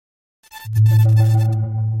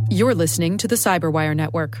You're listening to the Cyberwire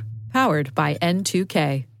Network, powered by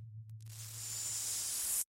N2K.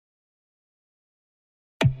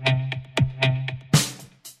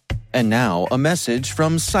 And now, a message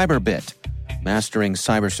from Cyberbit. Mastering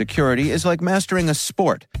cybersecurity is like mastering a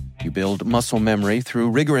sport. You build muscle memory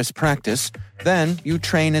through rigorous practice, then you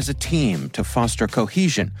train as a team to foster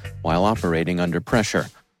cohesion while operating under pressure.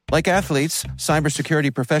 Like athletes,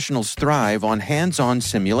 cybersecurity professionals thrive on hands-on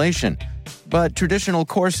simulation. But traditional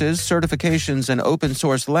courses, certifications, and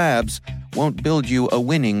open-source labs won't build you a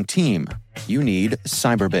winning team. You need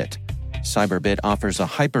Cyberbit. Cyberbit offers a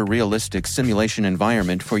hyper-realistic simulation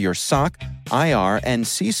environment for your SOC, IR, and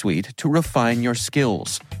C-suite to refine your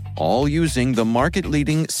skills, all using the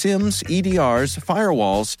market-leading SIMs, EDRs,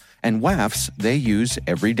 firewalls, and WAFs they use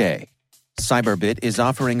every day. Cyberbit is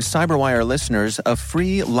offering Cyberwire listeners a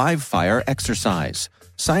free live-fire exercise.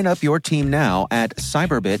 Sign up your team now at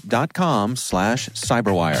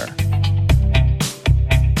cyberbit.com/cyberwire.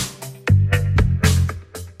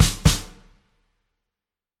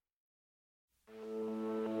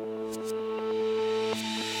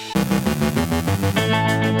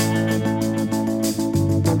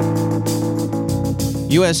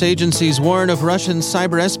 U.S. agencies warn of Russian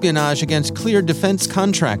cyber espionage against cleared defense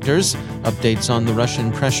contractors. Updates on the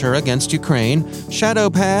Russian pressure against Ukraine.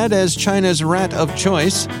 Shadowpad as China's rat of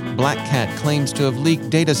choice. Black Cat claims to have leaked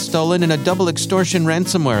data stolen in a double extortion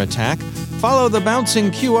ransomware attack. Follow the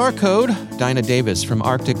bouncing QR code. Dinah Davis from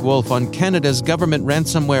Arctic Wolf on Canada's government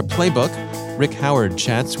ransomware playbook. Rick Howard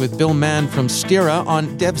chats with Bill Mann from Stira on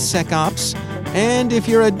DevSecOps. And if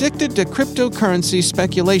you're addicted to cryptocurrency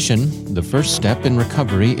speculation, the first step in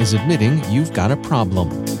recovery is admitting you've got a problem.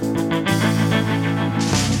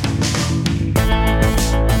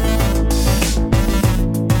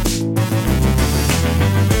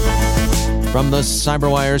 From the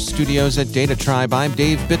Cyberwire studios at Data Tribe, I'm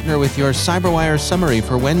Dave Bittner with your Cyberwire summary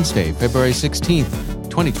for Wednesday, February 16th,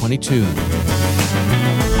 2022.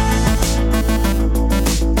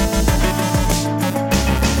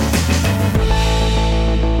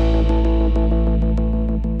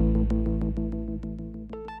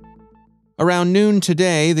 Around noon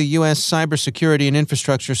today, the U.S. Cybersecurity and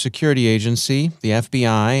Infrastructure Security Agency, the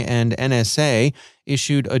FBI, and NSA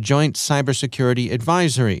issued a joint cybersecurity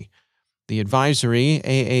advisory. The advisory,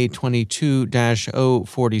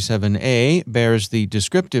 AA22-047A, bears the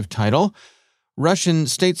descriptive title, Russian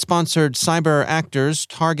state-sponsored cyber actors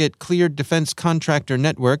target cleared defense contractor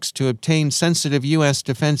networks to obtain sensitive U.S.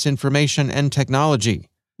 defense information and technology.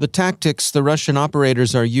 The tactics the Russian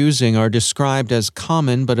operators are using are described as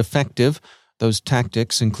common but effective. Those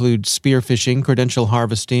tactics include spear phishing, credential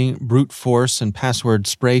harvesting, brute force, and password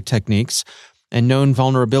spray techniques, and known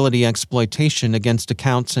vulnerability exploitation against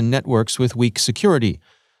accounts and networks with weak security.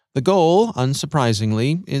 The goal,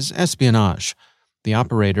 unsurprisingly, is espionage. The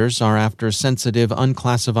operators are after sensitive,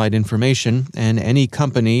 unclassified information and any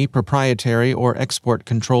company, proprietary, or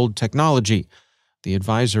export-controlled technology. The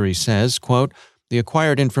advisory says, quote, the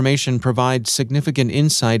acquired information provides significant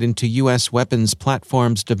insight into U.S. weapons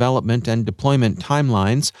platforms' development and deployment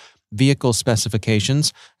timelines, vehicle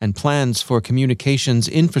specifications, and plans for communications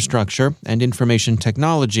infrastructure and information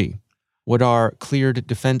technology. What are cleared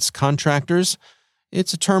defense contractors?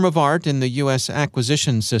 It's a term of art in the U.S.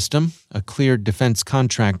 acquisition system. A cleared defense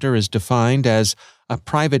contractor is defined as a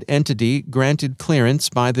private entity granted clearance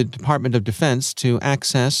by the Department of Defense to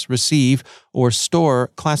access, receive, or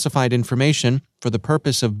store classified information for the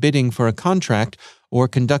purpose of bidding for a contract or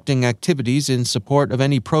conducting activities in support of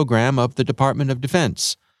any program of the Department of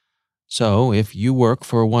Defense. So, if you work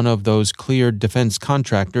for one of those cleared defense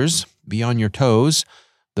contractors, be on your toes.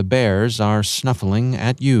 The bears are snuffling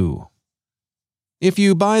at you. If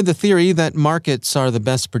you buy the theory that markets are the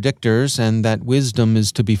best predictors and that wisdom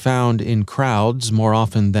is to be found in crowds more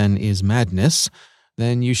often than is madness,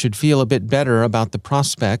 then you should feel a bit better about the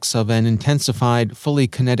prospects of an intensified, fully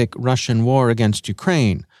kinetic Russian war against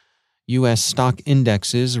Ukraine. U.S. stock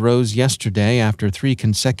indexes rose yesterday after 3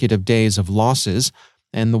 consecutive days of losses,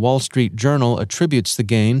 and the Wall Street Journal attributes the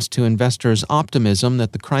gains to investors' optimism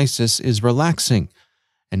that the crisis is relaxing.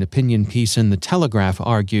 An opinion piece in The Telegraph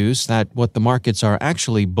argues that what the markets are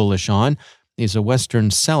actually bullish on is a Western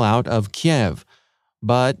sellout of Kiev.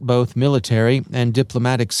 But both military and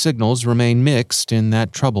diplomatic signals remain mixed in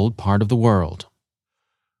that troubled part of the world.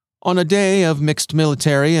 On a day of mixed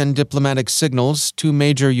military and diplomatic signals, 2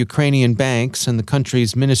 major Ukrainian banks and the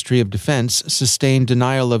country's Ministry of Defense sustained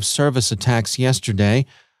denial of service attacks yesterday.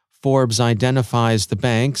 Forbes identifies the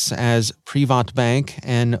banks as Privatbank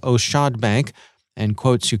and Oshad Bank, and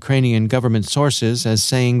quotes Ukrainian government sources as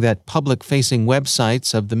saying that public-facing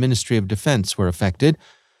websites of the Ministry of Defense were affected.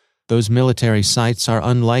 Those military sites are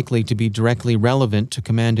unlikely to be directly relevant to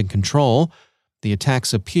command and control. The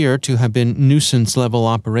attacks appear to have been nuisance-level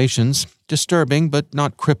operations, disturbing but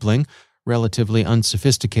not crippling, relatively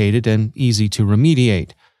unsophisticated and easy to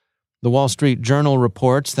remediate. The Wall Street Journal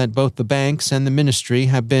reports that both the banks and the ministry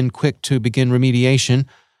have been quick to begin remediation.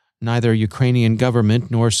 Neither Ukrainian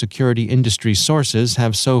government nor security industry sources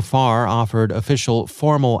have so far offered official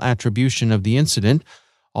formal attribution of the incident,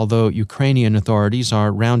 although Ukrainian authorities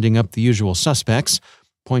are rounding up the usual suspects,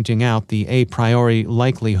 pointing out the a priori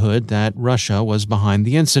likelihood that Russia was behind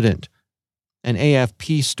the incident. An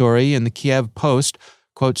AFP story in the Kiev Post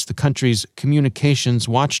quotes the country's communications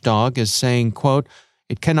watchdog as saying, quote,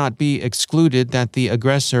 "It cannot be excluded that the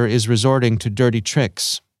aggressor is resorting to dirty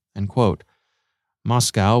tricks," end quote.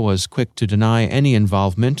 Moscow was quick to deny any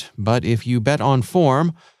involvement, but if you bet on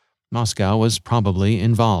form, Moscow was probably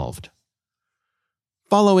involved.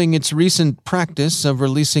 Following its recent practice of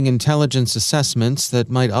releasing intelligence assessments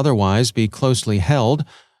that might otherwise be closely held,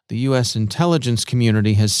 the U.S. intelligence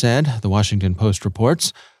community has said, the Washington Post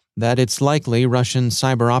reports, that it's likely Russian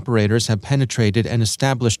cyber operators have penetrated and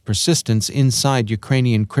established persistence inside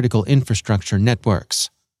Ukrainian critical infrastructure networks.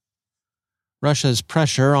 Russia's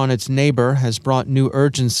pressure on its neighbor has brought new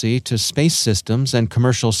urgency to space systems and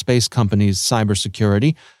commercial space companies'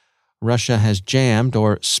 cybersecurity. Russia has jammed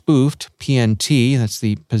or spoofed PNT, that's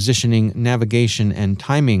the positioning, navigation, and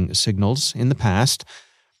timing signals, in the past,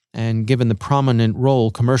 and given the prominent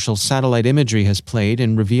role commercial satellite imagery has played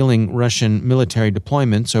in revealing Russian military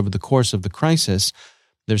deployments over the course of the crisis,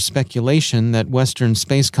 there's speculation that Western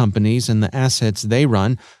space companies and the assets they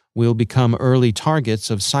run will become early targets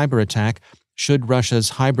of cyber attack should Russia's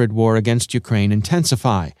hybrid war against Ukraine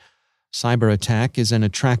intensify. Cyber attack is an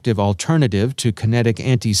attractive alternative to kinetic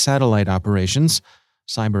anti-satellite operations.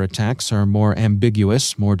 Cyber attacks are more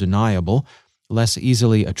ambiguous, more deniable, less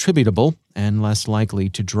easily attributable, and less likely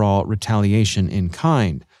to draw retaliation in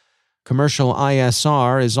kind. Commercial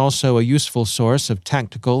ISR is also a useful source of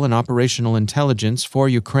tactical and operational intelligence for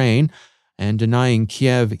Ukraine, and denying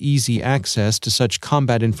Kiev easy access to such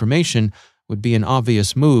combat information would be an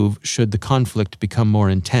obvious move should the conflict become more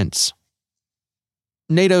intense.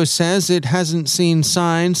 NATO says it hasn't seen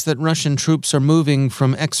signs that Russian troops are moving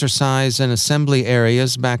from exercise and assembly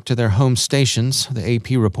areas back to their home stations, the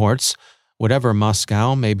AP reports, whatever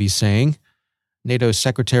Moscow may be saying. NATO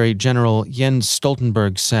Secretary General Jens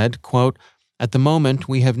Stoltenberg said, quote, "At the moment,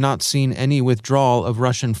 we have not seen any withdrawal of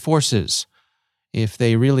Russian forces. If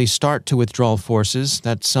they really start to withdraw forces,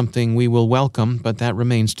 that's something we will welcome, but that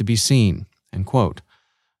remains to be seen," end quote.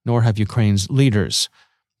 Nor have Ukraine's leaders.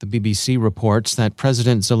 The BBC reports that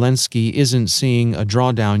President Zelensky isn't seeing a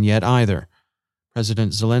drawdown yet either.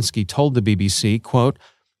 President Zelensky told the BBC, quote,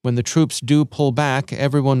 "When the troops do pull back,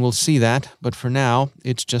 everyone will see that, but for now,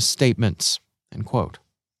 it's just statements," end quote.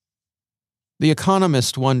 The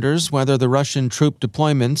Economist wonders whether the Russian troop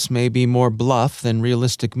deployments may be more bluff than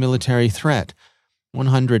realistic military threat.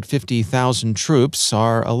 150,000 troops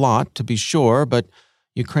are a lot, to be sure, but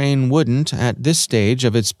Ukraine wouldn't, at this stage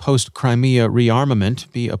of its post-Crimea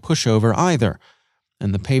rearmament, be a pushover either,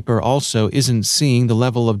 and the paper also isn't seeing the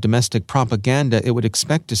level of domestic propaganda it would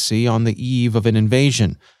expect to see on the eve of an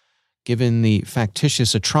invasion. Given the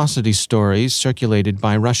factitious atrocity stories circulated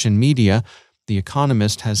by Russian media, The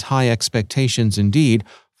Economist has high expectations indeed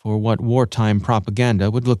for what wartime propaganda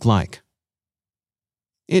would look like.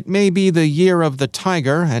 It may be the year of the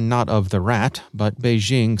tiger and not of the rat, but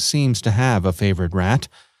Beijing seems to have a favored rat.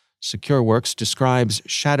 SecureWorks describes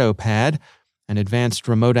ShadowPad, an advanced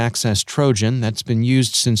remote access Trojan that's been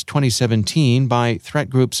used since 2017 by threat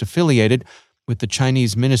groups affiliated with the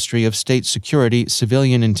Chinese Ministry of State Security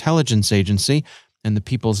Civilian Intelligence Agency and the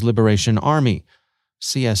People's Liberation Army.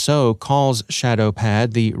 CSO calls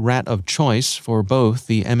ShadowPad the rat of choice for both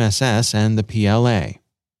the MSS and the PLA.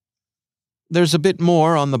 There's a bit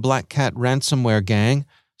more on the Black Cat ransomware gang.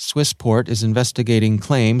 Swissport is investigating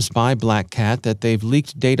claims by Black Cat that they've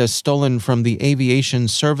leaked data stolen from the aviation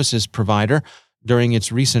services provider during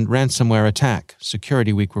its recent ransomware attack,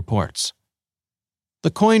 Security Week reports. The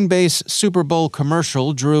Coinbase Super Bowl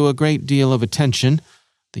commercial drew a great deal of attention.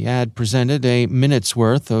 The ad presented a minute's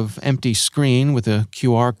worth of empty screen with a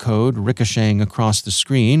QR code ricocheting across the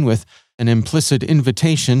screen with an implicit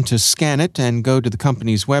invitation to scan it and go to the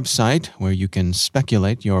company's website where you can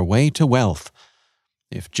speculate your way to wealth.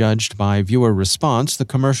 If judged by viewer response, the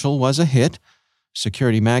commercial was a hit.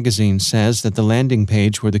 Security Magazine says that the landing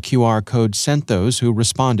page where the QR code sent those who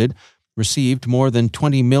responded received more than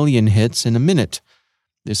 20 million hits in a minute.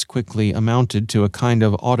 This quickly amounted to a kind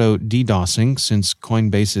of auto-DDoSing since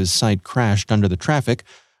Coinbase's site crashed under the traffic,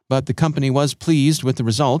 but the company was pleased with the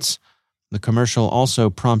results. The commercial also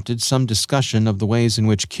prompted some discussion of the ways in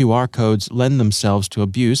which QR codes lend themselves to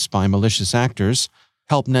abuse by malicious actors.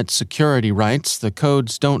 HelpNet Security writes, the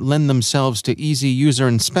codes don't lend themselves to easy user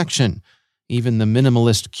inspection. Even the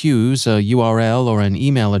minimalist cues a URL or an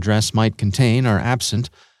email address might contain are absent,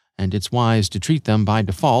 and it's wise to treat them by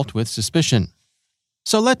default with suspicion.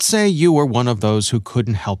 So let's say you were one of those who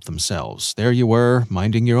couldn't help themselves. There you were,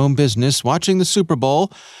 minding your own business, watching the Super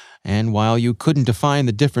Bowl, and while you couldn't define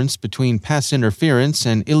the difference between pass interference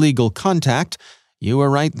and illegal contact, you were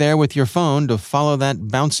right there with your phone to follow that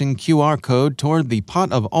bouncing QR code toward the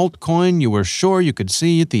pot of altcoin you were sure you could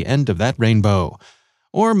see at the end of that rainbow.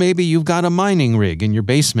 Or maybe you've got a mining rig in your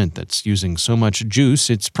basement that's using so much juice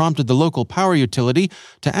it's prompted the local power utility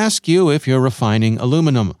to ask you if you're refining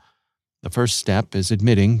aluminum. The first step is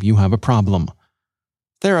admitting you have a problem.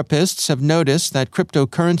 Therapists have noticed that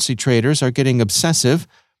cryptocurrency traders are getting obsessive,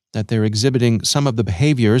 that they're exhibiting some of the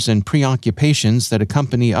behaviors and preoccupations that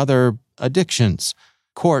accompany other addictions.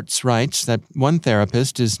 Quartz writes that one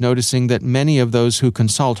therapist is noticing that many of those who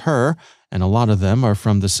consult her, and a lot of them are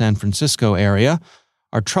from the San Francisco area,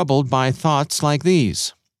 are troubled by thoughts like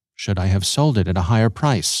these. Should I have sold it at a higher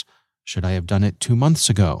price? Should I have done it 2 months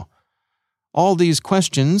ago? All these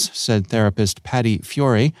questions, said therapist Patty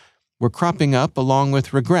Fiore, were cropping up along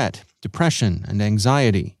with regret, depression, and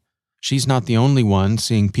anxiety. She's not the only one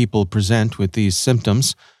seeing people present with these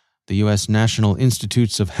symptoms. The U.S. National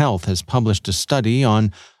Institutes of Health has published a study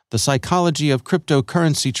on the psychology of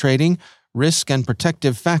cryptocurrency trading, risk and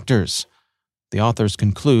protective factors. The authors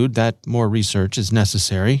conclude that more research is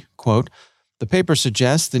necessary. Quote, the paper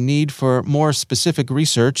suggests the need for more specific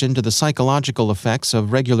research into the psychological effects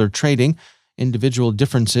of regular trading, individual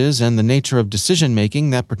differences, and the nature of decision-making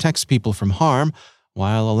that protects people from harm,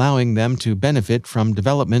 while allowing them to benefit from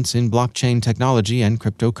developments in blockchain technology and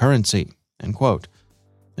cryptocurrency. End quote.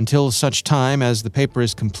 Until such time as the paper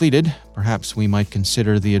is completed, perhaps we might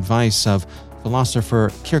consider the advice of philosopher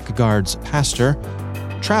Kierkegaard's pastor,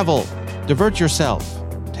 travel, divert yourself,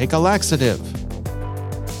 take a laxative.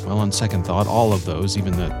 Well, on second thought, all of those,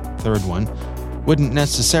 even the third one, wouldn't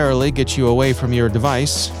necessarily get you away from your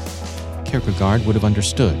device. Kierkegaard would have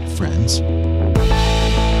understood, friends.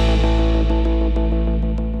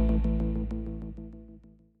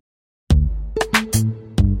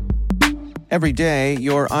 Every day,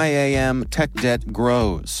 your IAM tech debt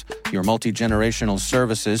grows. Your multi-generational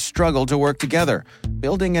services struggle to work together.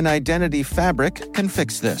 Building an identity fabric can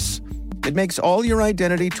fix this. It makes all your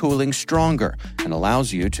identity tooling stronger and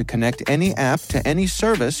allows you to connect any app to any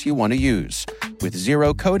service you want to use, with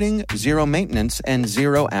zero coding, zero maintenance, and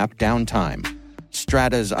zero app downtime.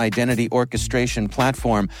 Strata's identity orchestration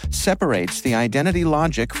platform separates the identity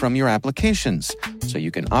logic from your applications, so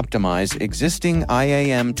you can optimize existing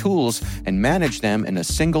IAM tools and manage them in a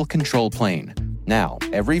single control plane. Now,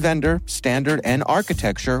 every vendor, standard, and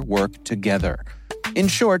architecture work together. In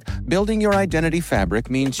short, building your identity fabric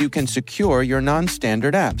means you can secure your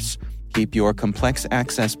non-standard apps, keep your complex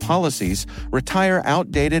access policies, retire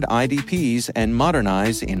outdated IDPs, and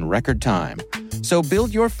modernize in record time. So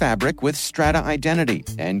build your fabric with Strata Identity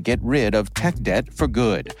and get rid of tech debt for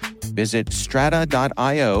good. Visit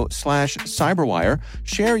strata.io/cyberwire,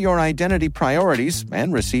 share your identity priorities,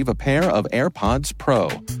 and receive a pair of AirPods Pro.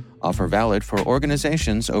 Offer valid for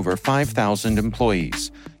organizations over 5,000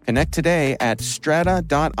 employees. Connect today at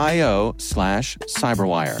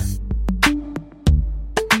strata.io/cyberwire.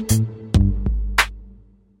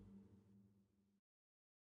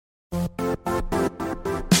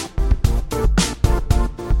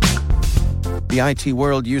 The IT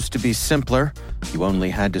world used to be simpler. You only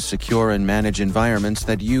had to secure and manage environments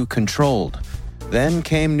that you controlled. Then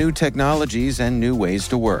came new technologies and new ways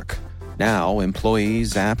to work. Now,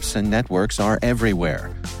 employees, apps, and networks are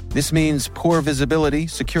everywhere. This means poor visibility,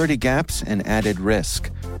 security gaps, and added risk.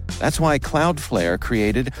 That's why Cloudflare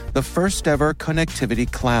created the first-ever connectivity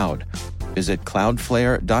cloud. Visit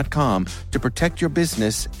cloudflare.com to protect your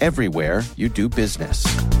business everywhere you do business.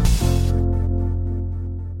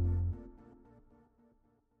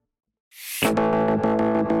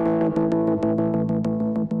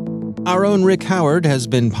 Our own Rick Howard has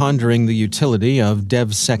been pondering the utility of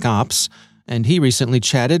DevSecOps, and he recently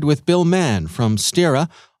chatted with Bill Mann from Stira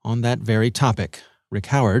on that very topic. Rick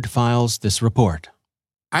Howard files this report.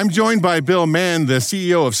 I'm joined by Bill Mann, the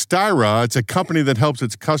CEO of Stira. It's a company that helps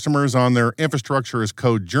its customers on their infrastructure as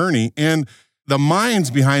code journey, and the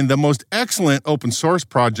minds behind the most excellent open source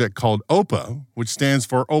project called OPA, which stands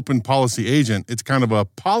for Open Policy Agent. It's kind of a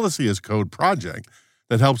policy as code project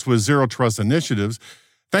that helps with zero trust initiatives.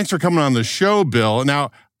 Thanks for coming on the show, Bill.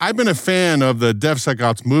 Now, I've been a fan of the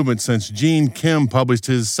DevSecOps movement since Gene Kim published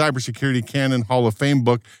his Cybersecurity Canon Hall of Fame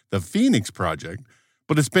book, The Phoenix Project.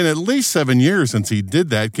 But it's been at least 7 years since he did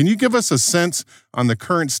that. Can you give us a sense on the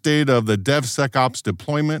current state of the DevSecOps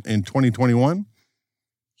deployment in 2021?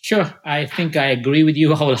 Sure. I think I agree with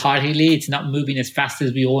you wholeheartedly. It's not moving as fast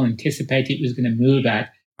as we all anticipated it was going to move at.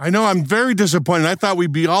 I know. I'm very disappointed. I thought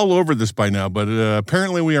we'd be all over this by now, but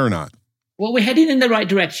apparently we are not. Well, we're heading in the right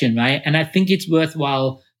direction, right? And I think it's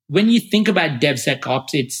worthwhile. When you think about DevSecOps,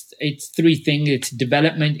 it's three things. It's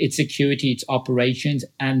development, it's security, it's operations.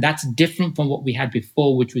 And that's different from what we had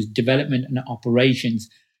before, which was development and operations.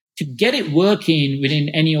 To get it working within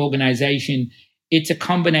any organization, it's a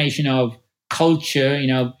combination of culture,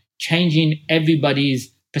 changing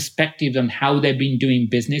everybody's perspective on how they've been doing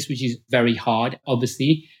business, which is very hard,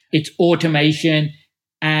 obviously. It's automation.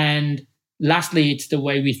 And lastly, it's the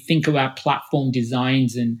way we think about platform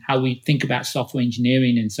designs and how we think about software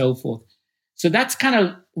engineering and so forth. So that's kind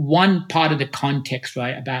of one part of the context,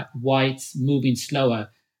 right, about why it's moving slower.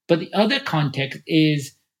 But the other context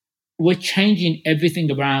is we're changing everything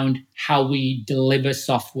around how we deliver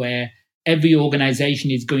software. Every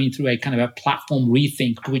organization is going through a kind of a platform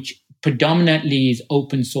rethink, which predominantly is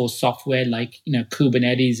open source software like,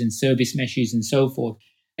 Kubernetes and service meshes and so forth.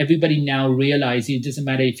 Everybody now realizes it doesn't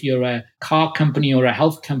matter if you're a car company or a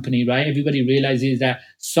health company, right? Everybody realizes that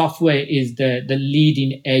software is the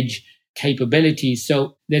leading edge capability.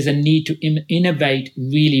 So there's a need to innovate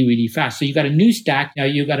really, really fast. So you've got a new stack. Now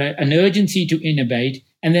you've got an urgency to innovate.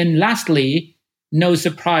 And then lastly, no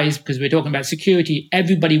surprise, because we're talking about security,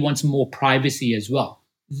 everybody wants more privacy as well.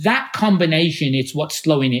 That combination is what's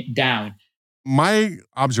slowing it down. My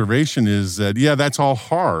observation is that, that's all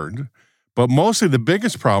hard. But mostly the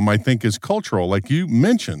biggest problem, I think, is cultural. Like you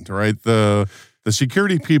mentioned, right? The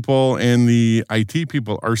security people and the IT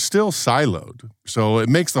people are still siloed. So it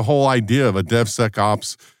makes the whole idea of a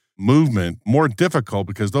DevSecOps movement more difficult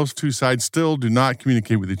because those two sides still do not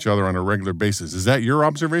communicate with each other on a regular basis. Is that your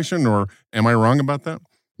observation, or am I wrong about that?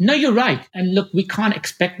 No, you're right. And look, we can't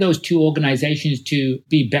expect those two organizations to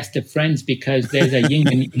be best of friends because there's a yin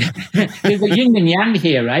and yang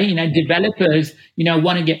here, right? Developers,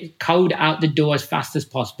 want to get code out the door as fast as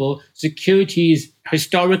possible. Securities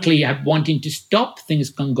historically have wanting to stop things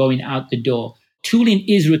from going out the door. Tooling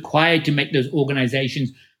is required to make those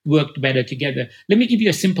organizations work better together. Let me give you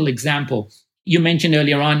a simple example. You mentioned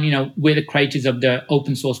earlier on, we're the creators of the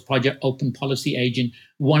open source project, Open Policy Agent.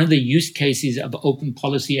 One of the use cases of Open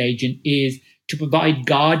Policy Agent is to provide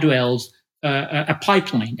guardrails, a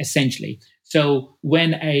pipeline, essentially. So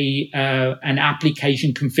when an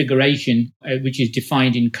application configuration, which is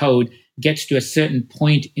defined in code, gets to a certain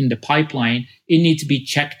point in the pipeline, it needs to be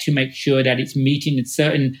checked to make sure that it's meeting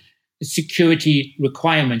certain security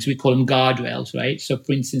requirements. We call them guardrails, right? So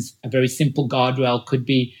for instance, a very simple guardrail could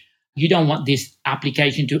be, you don't want this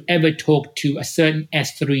application to ever talk to a certain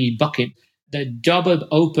S3 bucket. The job of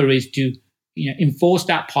OPA is to enforce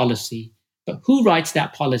that policy. But who writes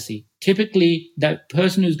that policy? Typically, the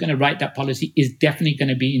person who's going to write that policy is definitely going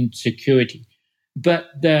to be in security. But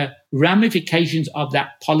the ramifications of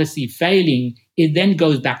that policy failing, it then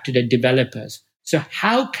goes back to the developers. So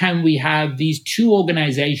how can we have these two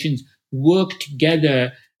organizations work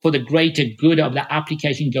together for the greater good of the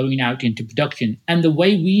application going out into production? And the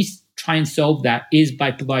way we try and solve that is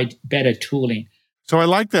by providing better tooling. So I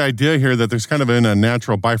like the idea here that there's kind of a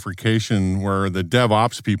natural bifurcation where the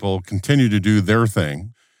DevOps people continue to do their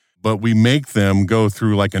thing, but we make them go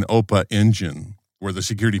through like an OPA engine where the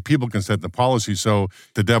security people can set the policy. So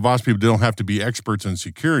the DevOps people don't have to be experts in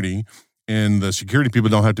security, and the security people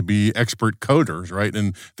don't have to be expert coders, right?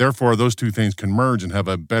 And therefore, those two things can merge and have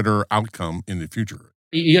a better outcome in the future.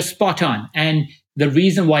 You're spot on. And the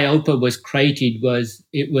reason why OPA was created was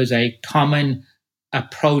it was a common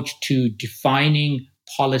approach to defining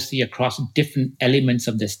policy across different elements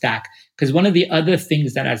of the stack. Because one of the other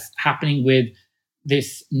things that is happening with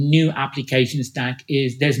this new application stack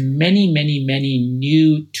is there's many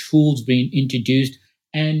new tools being introduced.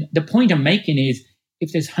 And the point I'm making is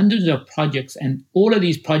if there's hundreds of projects and all of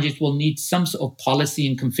these projects will need some sort of policy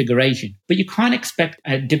and configuration, but you can't expect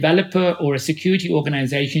a developer or a security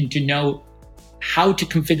organization to know how to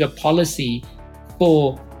configure policy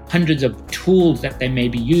for hundreds of tools that they may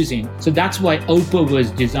be using. So that's why OPA was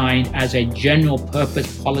designed as a general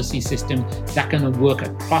purpose policy system that can work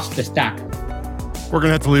across the stack. We're going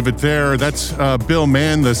to have to leave it there. That's Bill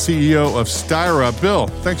Mann, the CEO of Styra. Bill,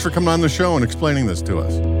 thanks for coming on the show and explaining this to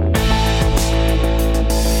us.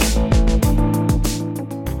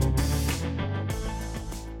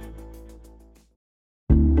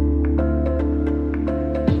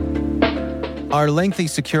 Are lengthy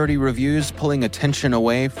security reviews pulling attention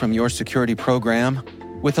away from your security program?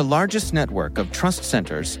 With the largest network of trust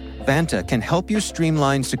centers, Vanta can help you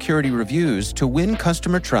streamline security reviews to win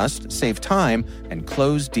customer trust, save time, and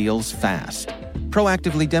close deals fast.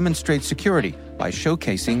 Proactively demonstrate security by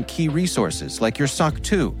showcasing key resources like your SOC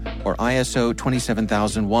 2 or ISO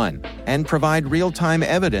 27001 and provide real-time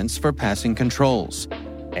evidence for passing controls.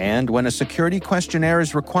 And when a security questionnaire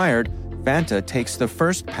is required, Vanta takes the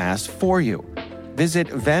first pass for you. Visit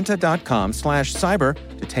vanta.com/cyber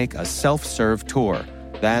to take a self-serve tour.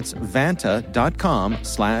 That's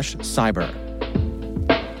vanta.com/cyber.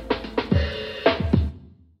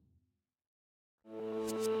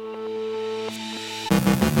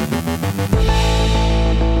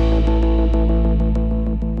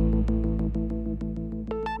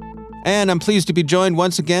 And I'm pleased to be joined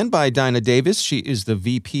once again by Dinah Davis. She is the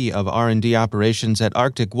VP of R&D Operations at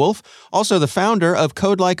Arctic Wolf, also the founder of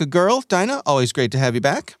Code Like a Girl. Dinah, always great to have you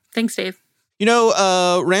back. Thanks, Dave. You know,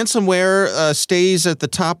 ransomware stays at the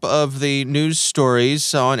top of the news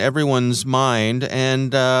stories on everyone's mind,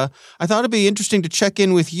 and I thought it'd be interesting to check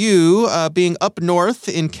in with you, being up north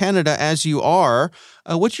in Canada as you are,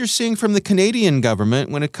 what you're seeing from the Canadian government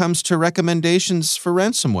when it comes to recommendations for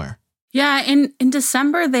ransomware. Yeah, in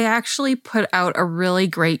December, they actually put out a really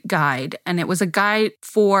great guide, and it was a guide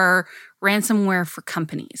for ransomware for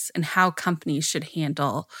companies and how companies should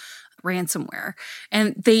handle ransomware.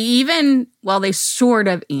 And they sort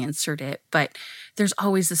of answered it, but there's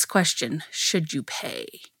always this question, should you pay,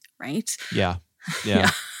 right? Yeah.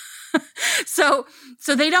 So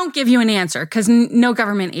they don't give you an answer because no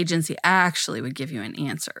government agency actually would give you an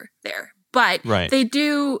answer there. But they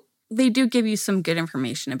do give you some good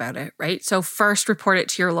information about it, right? So first, report it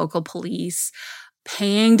to your local police.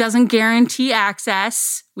 Paying doesn't guarantee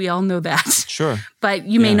access. We all know that. Sure. But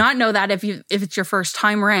you may not know that if it's your first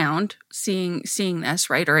time around seeing this,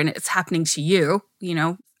 right? And it's happening to you,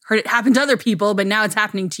 heard it happen to other people, but now it's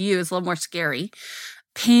happening to you. It's a little more scary.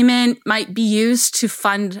 Payment might be used to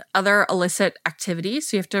fund other illicit activities.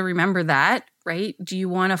 So you have to remember that, right? Do you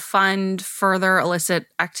want to fund further illicit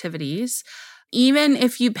activities? Even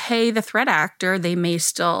if you pay the threat actor, they may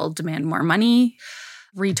still demand more money,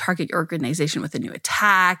 retarget your organization with a new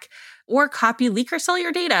attack, or copy, leak, or sell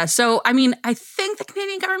your data. So, I think the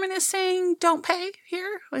Canadian government is saying don't pay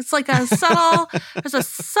here. It's like there's a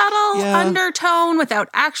subtle undertone without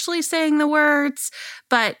actually saying the words.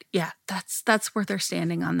 But yeah, that's where they're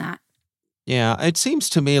standing on that. Yeah, it seems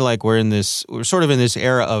to me like we're sort of in this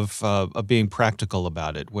era of being practical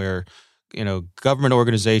about it, where government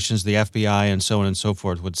organizations, the FBI and so on and so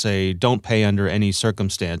forth would say, don't pay under any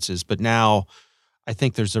circumstances. But now I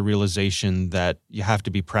think there's a realization that you have to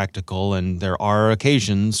be practical, and there are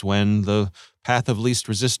occasions when the path of least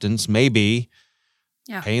resistance may be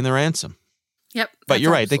paying the ransom. Yep. But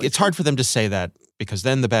you're right. It's hard for them to say that because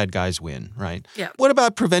then the bad guys win, right? Yeah. What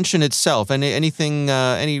about prevention itself?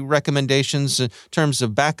 Any recommendations in terms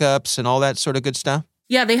of backups and all that sort of good stuff?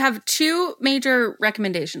 Yeah, they have two major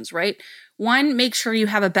recommendations, right? One, make sure you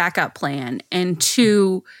have a backup plan. And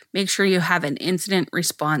two, make sure you have an incident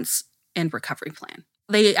response and recovery plan.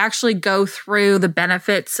 They actually go through the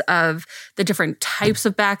benefits of the different types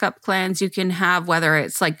of backup plans you can have, whether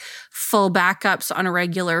it's like full backups on a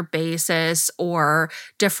regular basis or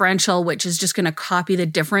differential, which is just going to copy the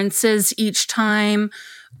differences each time,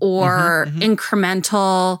 or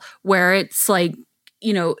incremental, where it's like,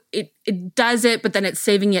 it does it, but then it's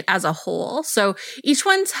saving it as a whole. So each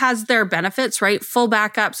one has their benefits, right? Full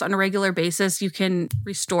backups on a regular basis, you can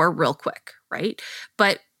restore real quick, right?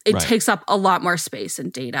 But it takes up a lot more space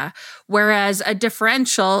and data. Whereas a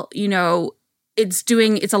differential,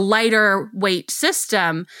 it's a lighter weight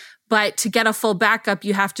system, but to get a full backup,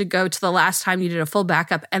 you have to go to the last time you did a full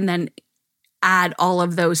backup and then add all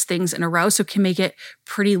of those things in a row. So it can make it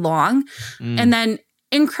pretty long. And then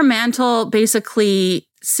incremental basically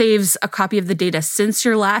saves a copy of the data since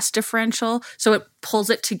your last differential. So it pulls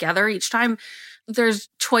it together each time. There's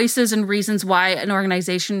choices and reasons why an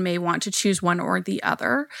organization may want to choose one or the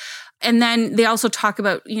other. And then they also talk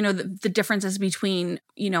about, the differences between,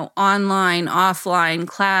 online, offline,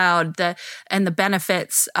 cloud, and the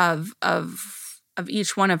benefits of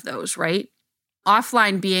each one of those, right?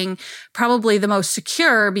 Offline being probably the most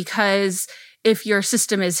secure because if your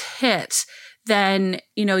system is hit, then,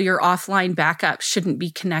 your offline backup shouldn't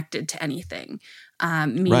be connected to anything,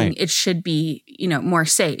 meaning it should be, more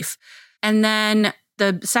safe. And then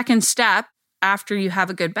the second step after you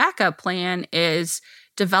have a good backup plan is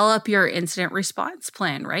develop your incident response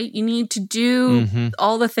plan, right? You need to do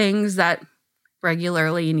all the things that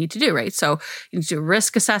regularly you need to do, right? So you need to do a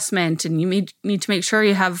risk assessment, and you need to make sure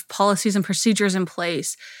you have policies and procedures in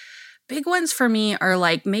place. Big ones for me are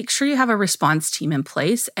like, make sure you have a response team in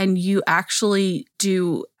place and you actually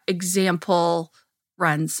do example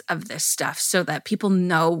runs of this stuff so that people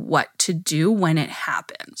know what to do when it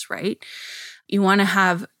happens, right? You want to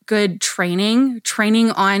have good training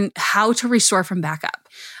on how to restore from backup,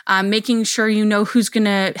 making sure you know who's going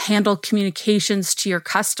to handle communications to your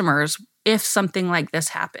customers if something like this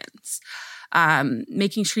happens,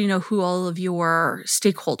 making sure you know who all of your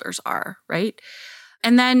stakeholders are, right?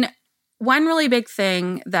 And then one really big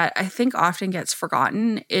thing that I think often gets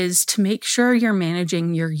forgotten is to make sure you're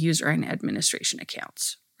managing your user and administration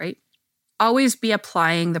accounts, right? Always be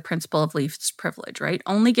applying the principle of least privilege, right?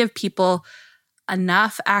 Only give people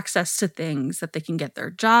enough access to things that they can get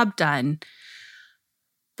their job done,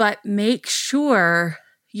 but make sure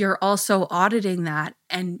you're also auditing that.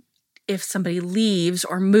 And if somebody leaves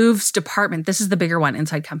or moves department, this is the bigger one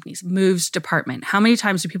inside companies, moves department. How many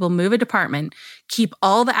times do people move a department, keep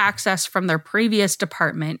all the access from their previous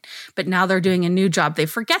department, but now they're doing a new job? They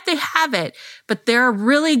forget they have it, but they're a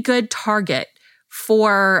really good target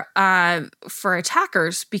for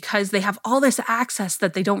attackers because they have all this access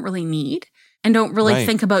that they don't really need and don't really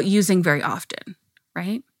think about using very often,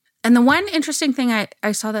 right? And the one interesting thing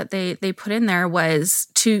I saw that they put in there was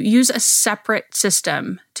to use a separate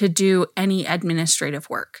system to do any administrative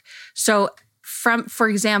work. So for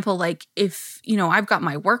example, like if, I've got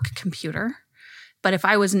my work computer, but if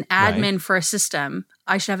I was an admin for a system,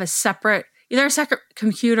 I should have either a separate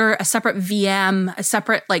computer, a separate VM, a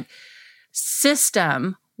separate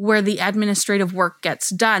system where the administrative work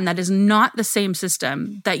gets done that is not the same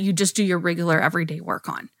system that you just do your regular everyday work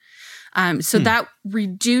on. So that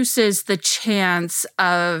reduces the chance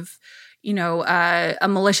of, a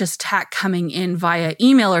malicious attack coming in via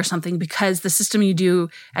email or something, because the system you do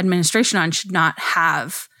administration on should not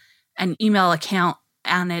have an email account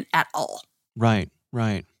on it at all. Right.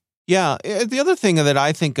 Yeah. The other thing that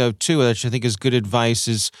I think of too, that I think is good advice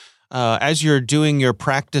is as you're doing your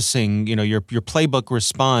practicing, your playbook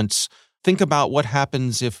response, think about what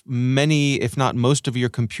happens if many, if not most of your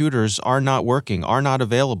computers are not working, are not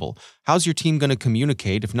available. How's your team going to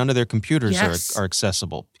communicate if none of their computers are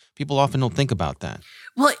accessible? People often don't think about that.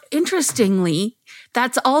 Well, interestingly,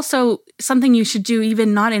 that's also something you should do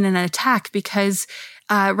even not in an attack, because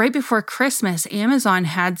right before Christmas, Amazon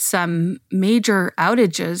had some major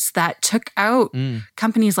outages that took out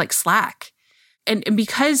companies like Slack. And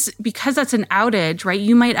because that's an outage, right,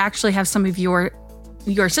 you might actually have some of your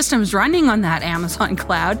systems running on that Amazon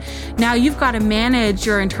cloud. Now you've got to manage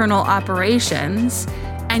your internal operations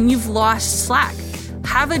and you've lost Slack.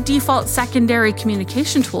 Have a default secondary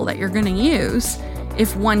communication tool that you're going to use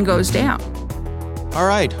if one goes down. All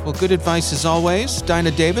right. Well, good advice as always. Dinah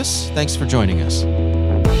Davis, thanks for joining us.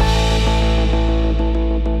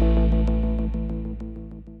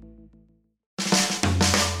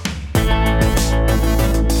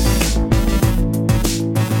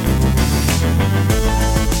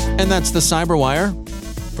 And that's the Cyberwire.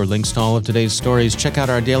 For links to all of today's stories, check out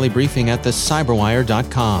our daily briefing at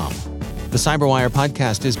thecyberwire.com. The Cyberwire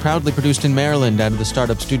podcast is proudly produced in Maryland out of the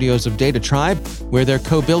startup studios of Data Tribe, where they're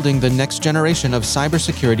co-building the next generation of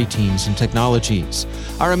cybersecurity teams and technologies.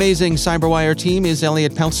 Our amazing Cyberwire team is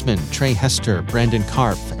Elliot Peltzman, Trey Hester, Brandon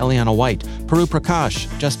Karpf, Eliana White, Puru Prakash,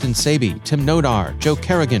 Justin Sabi, Tim Nodar, Joe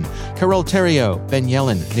Kerrigan, Carol Terrio, Ben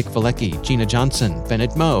Yellen, Nick Valecki, Gina Johnson,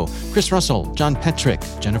 Bennett Moe, Chris Russell, John Petrick,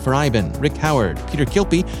 Jennifer Iben, Rick Howard, Peter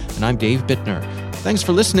Kilpie, and I'm Dave Bittner. Thanks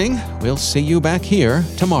for listening. We'll see you back here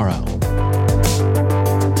tomorrow.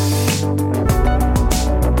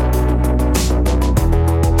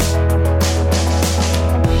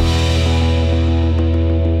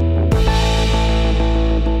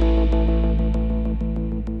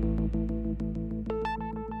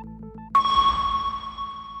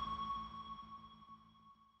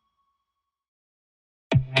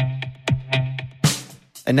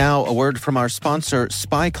 And now, a word from our sponsor,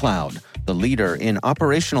 SpyCloud, the leader in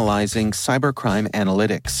operationalizing cybercrime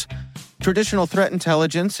analytics. Traditional threat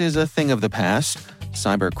intelligence is a thing of the past.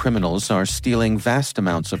 Cyber criminals are stealing vast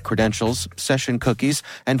amounts of credentials, session cookies,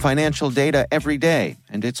 and financial data every day,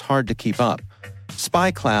 and it's hard to keep up.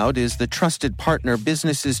 SpyCloud is the trusted partner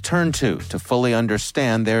businesses turn to fully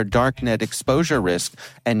understand their darknet exposure risk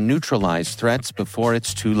and neutralize threats before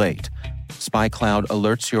it's too late. SpyCloud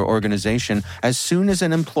alerts your organization as soon as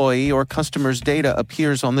an employee or customer's data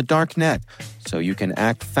appears on the dark net, so you can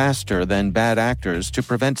act faster than bad actors to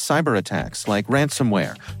prevent cyber attacks like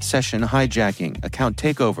ransomware, session hijacking, account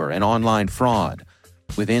takeover, and online fraud.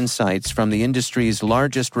 With insights from the industry's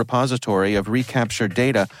largest repository of recaptured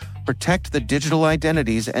data, protect the digital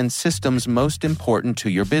identities and systems most important to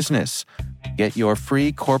your business. Get your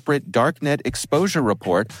free corporate darknet exposure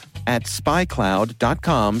report at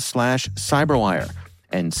spycloud.com/cyberwire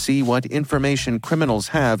and see what information criminals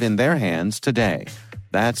have in their hands today.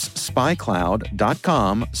 That's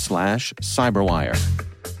spycloud.com/cyberwire.